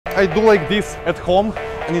I do like this at home.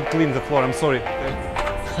 I need to clean the floor, I'm sorry.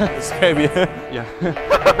 It's heavy. Yeah.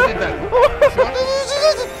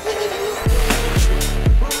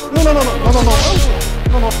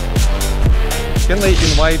 No. Can I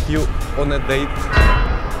invite you on a date?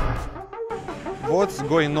 What's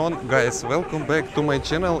going on, guys? Welcome back to my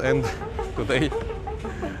channel, and today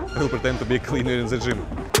I will pretend to be a cleaner in the gym.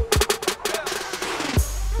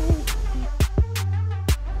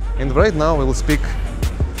 And right now I will speak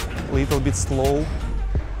a little bit slow.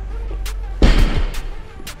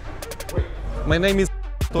 My name is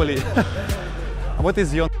Anatoly. What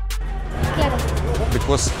is your name?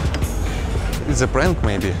 Because it's a prank,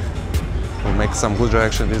 maybe. We'll make some good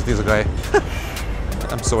reaction with this guy.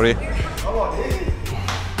 I'm sorry.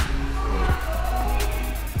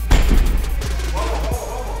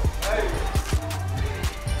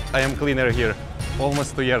 I am cleaner here,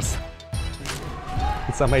 almost 2 years.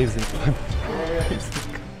 It's amazing.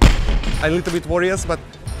 I'm a little bit worried, but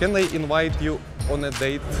can I invite you on a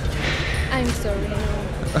date? I'm sorry.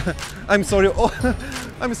 I'm sorry. Oh,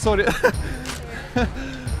 I'm sorry.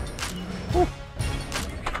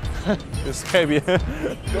 It's heavy.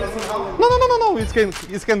 No. It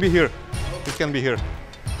can be here. It can be here.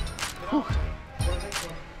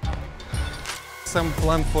 Some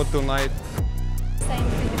plan for tonight. Same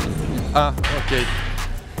thing. Ah, okay.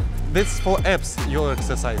 This for abs, your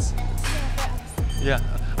exercise. Yeah.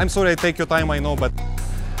 I'm sorry I take your time, I know, but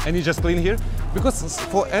I need just clean here. Because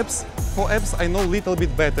for abs I know little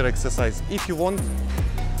bit better exercise. If you want,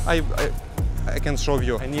 I can show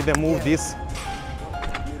you. I need to move this.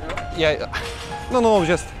 Yeah. No,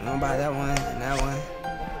 just. I'll buy that one and that one.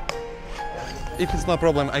 If it's no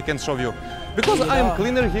problem, I can show you. Because I am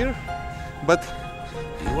cleaner here, but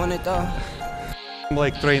You want it though? I'm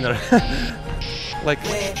like trainer. like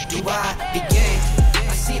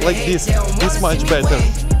this. This much better.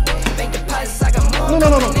 No.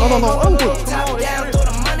 I'm good.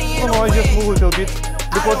 No, I just move a little bit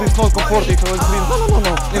because it's not comfortable.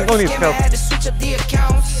 No. You don't need help.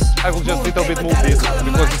 I will just little bit move this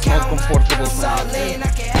because it's not comfortable.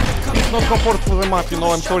 It's not comfortable for the mat, you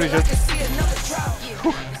know. I'm sorry, just.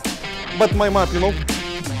 But my mat, you know,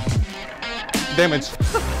 damaged.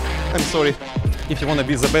 I'm sorry. If you want to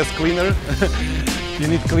be the best cleaner, you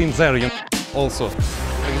need clean there, you know, also.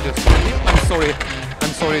 I'm sorry,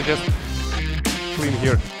 just clean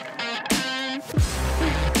here.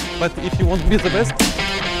 But if you want to be the best,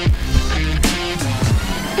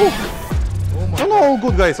 no, all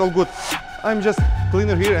good, guys, all good. I'm just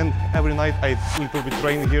cleaner here, and every night I little bit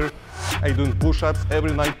train here. I do push-ups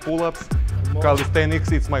every night, pull-ups,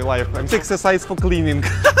 calisthenics. It's my life. I'm exercise for cleaning.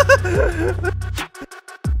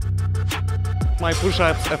 My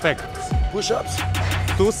push-ups effects. Push-ups?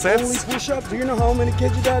 2 sets. Only push-ups? Do you know how many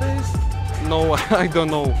kg that is? No, I don't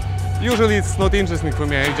know. Usually it's not interesting for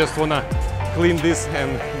me. I just wanna clean this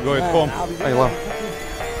and go at home. I love.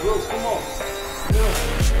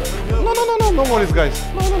 No worries, guys.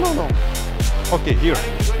 No. Okay, here.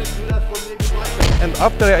 And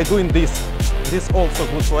after I doing this also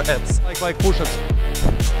good for abs. Like push-ups.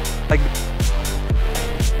 Like.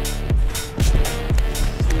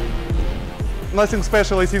 Nothing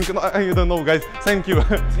special, I think. I don't know, guys. Thank you.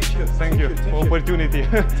 Thank you for opportunity.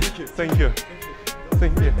 Thank you.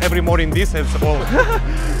 Every morning this is all.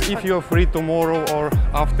 If you're free tomorrow or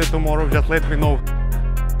after tomorrow, just let me know.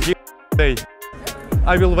 Day.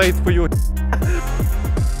 I will wait for you.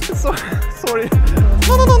 Sorry.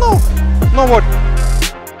 No. No more.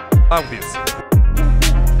 Love this.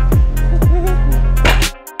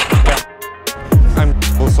 I'm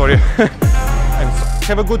so sorry.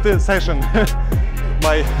 Have a good session.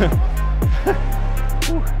 Bye.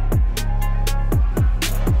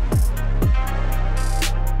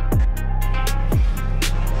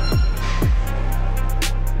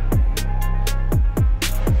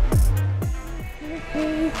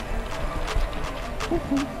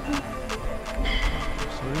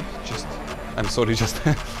 I'm sorry, just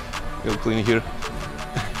we'll clean here.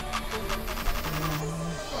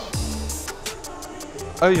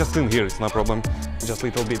 I just clean here, it's no problem. Just a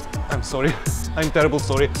little bit. I'm sorry. I'm terrible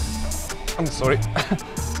sorry. I'm sorry.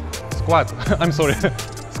 Squat. I'm sorry.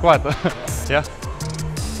 Squat. Yeah.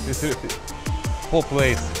 This whole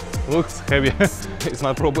place looks heavy. It's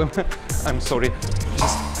not a problem. I'm sorry.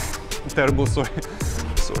 Just terrible sorry.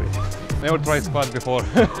 Sorry. Never tried squat before.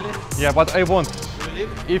 Yeah, but I want.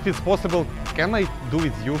 If it's possible, can I do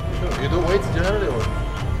with you? Sure. You do weights generally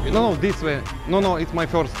or? No, this way. No, it's my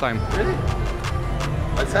first time. Really?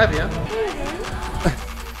 It's heavy, huh?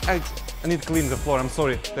 I need to clean the floor, I'm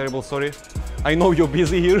sorry, terrible sorry. I know you're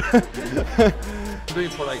busy here. Doing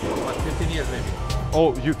for like, what, 15 years maybe?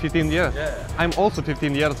 Oh, you 15 years? Yeah. I'm also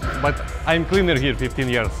 15 years, but I'm cleaner here 15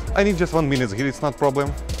 years. I need just 1 minute here, it's not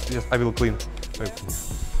problem. Yes, I will clean.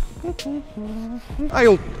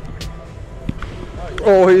 I'll...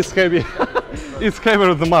 Oh, it's heavy. It's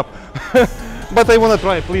heavier than the map. But I wanna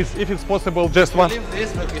try, please, if it's possible, just one. Leave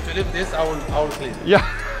this, but if you leave this, I will clean. Yeah.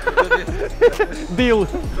 Do this. Deal.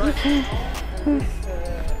 It's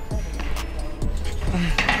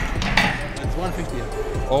 150.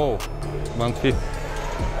 Oh, 150.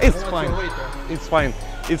 It's fine. Your weight, huh? It's fine.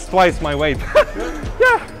 It's twice my weight.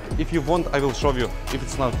 Yeah. If you want, I will show you. If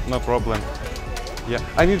it's not, no problem. Yeah.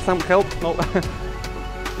 I need some help. No.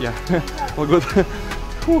 Yeah. All good.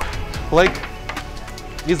 Whew. Like,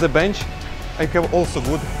 with the bench, I have also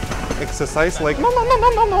good exercise. Like, no.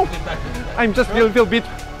 I'm just a little bit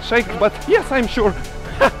shaky, but yes, I'm sure.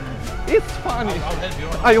 It's funny. I'll help you.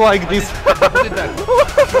 I like this. Put it back.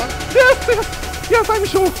 Yes, I'm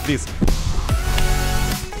sure. This.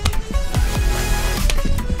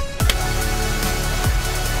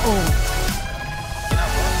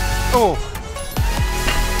 Oh.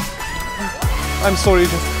 I'm sorry,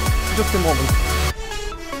 just a moment.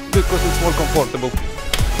 Because it's more comfortable.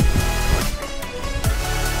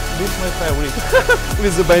 This is my favorite.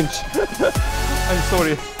 With the bench. I'm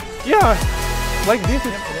sorry. Yeah. Like this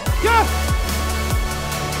is... Yeah.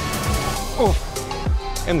 Oh.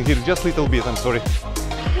 And here, just a little bit, I'm sorry.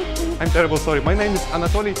 I'm terrible sorry. My name is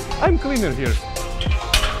Anatoly. I'm cleaner here.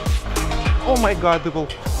 Oh my god, people.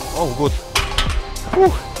 Oh, good.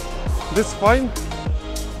 Whew. This is fine.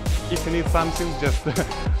 If you need something, just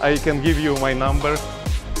I can give you my number.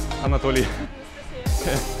 Anatoly.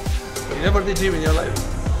 You never did gym in your life?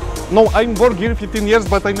 No, I'm work here 15 years,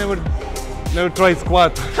 but I never tried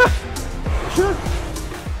squat.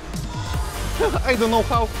 I don't know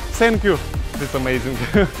how. Thank you. It's amazing.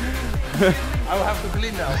 I will have to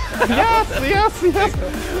clean now. Yes.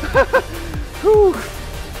 Whew.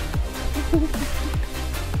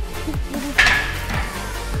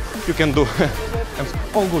 You can do.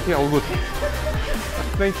 All good, yeah, all good.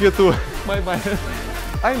 Thank you too. Bye bye.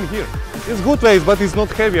 I'm here. It's good weight, but it's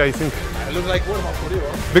not heavy, I think. I look like warm up for you,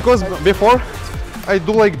 huh? Because before I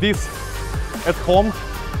do like this at home.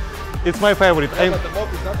 It's my favorite. Yeah, but the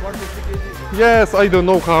mop is not 150 kg. Yes, I don't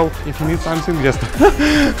know how. If you need something, just.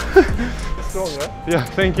 It's strong, huh? Yeah,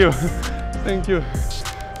 thank you. Thank you.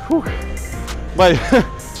 Whew. Bye.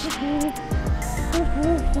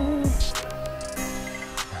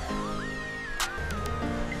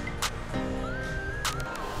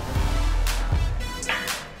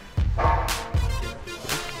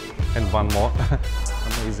 And one more.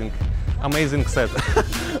 Amazing set.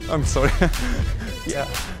 I'm sorry. Yeah.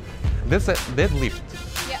 That's a deadlift.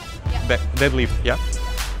 Yeah. Deadlift, yeah.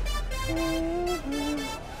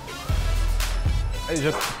 I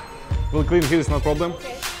just will clean here, it's no problem.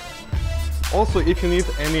 Okay. Also, if you need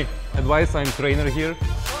any advice, I'm trainer here.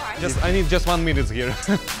 Alright. I need just 1 minute here.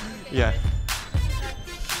 Yeah.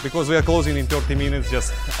 Because we are closing in 30 minutes,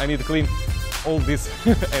 just I need to clean all this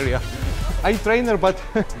area. I trainer, but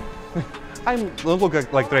I don't look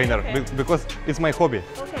like trainer because it's my hobby.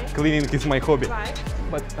 Okay. Cleaning is my hobby. Right.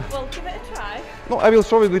 But Well, give it a try. no, I will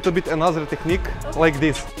show you a little bit another technique like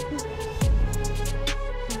this.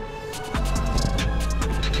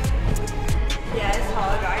 Yeah, it's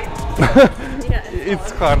hard, right? Yeah,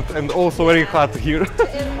 It's hard and also very hot here.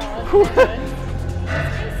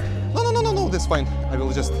 No, that's fine. I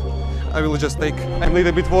will just take. I'm a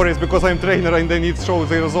little bit worried because I'm trainer and I need to show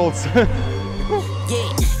the results.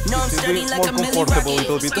 It's more comfortable a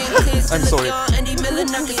little bit. I'm sorry. I'm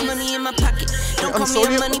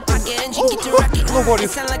sorry. Oh, no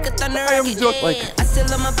worries. I am just like.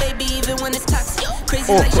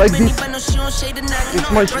 Oh, like this.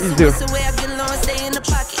 It's much easier. I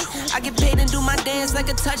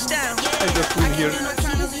just clean here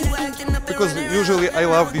because usually I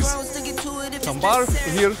love this. Some bar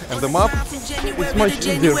here and the map. It's much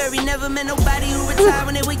easier.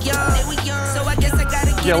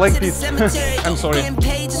 Yeah, like this. I'm sorry. Yeah.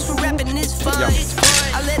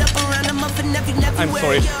 I'm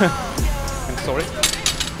sorry. I'm sorry.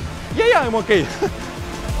 Yeah, I'm okay.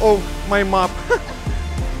 Oh, my map.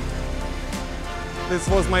 This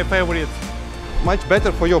was my favorite. Much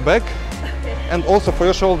better for your back and also for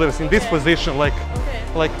your shoulders in this position. Like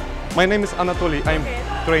my name is Anatoly. I'm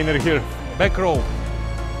trainer here. Back row.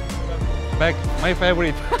 Back, my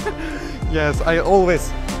favorite. Yes, I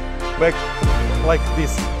always back like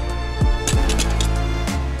this.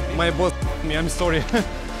 My boss, me, I'm sorry.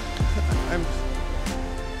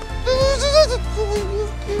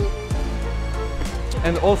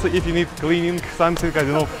 And also if you need cleaning something, I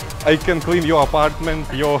don't know, I can clean your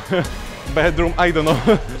apartment, your bedroom, I don't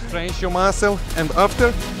know. Stretch your muscle and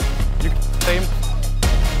after you same.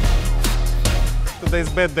 Today's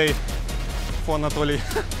bad day for Anatoly.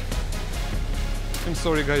 I'm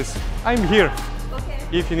sorry guys, I'm here. Okay.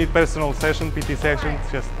 If you need personal session, PT session,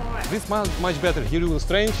 just this much better. Here you will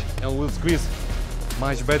stretch and will squeeze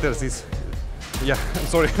much better. This, yeah, I'm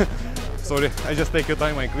sorry. Sorry, I just take your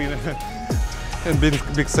time, I clean it. And big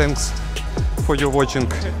thanks for your watching.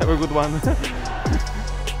 Have a good one.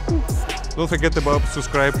 Don't forget about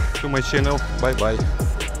subscribe to my channel. Bye bye.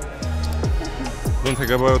 Don't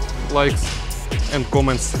forget about likes and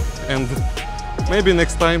comments, and maybe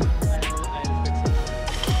next time,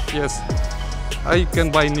 yes, I can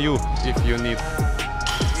buy new if you need.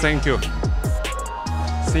 Thank you.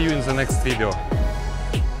 See you in the next video.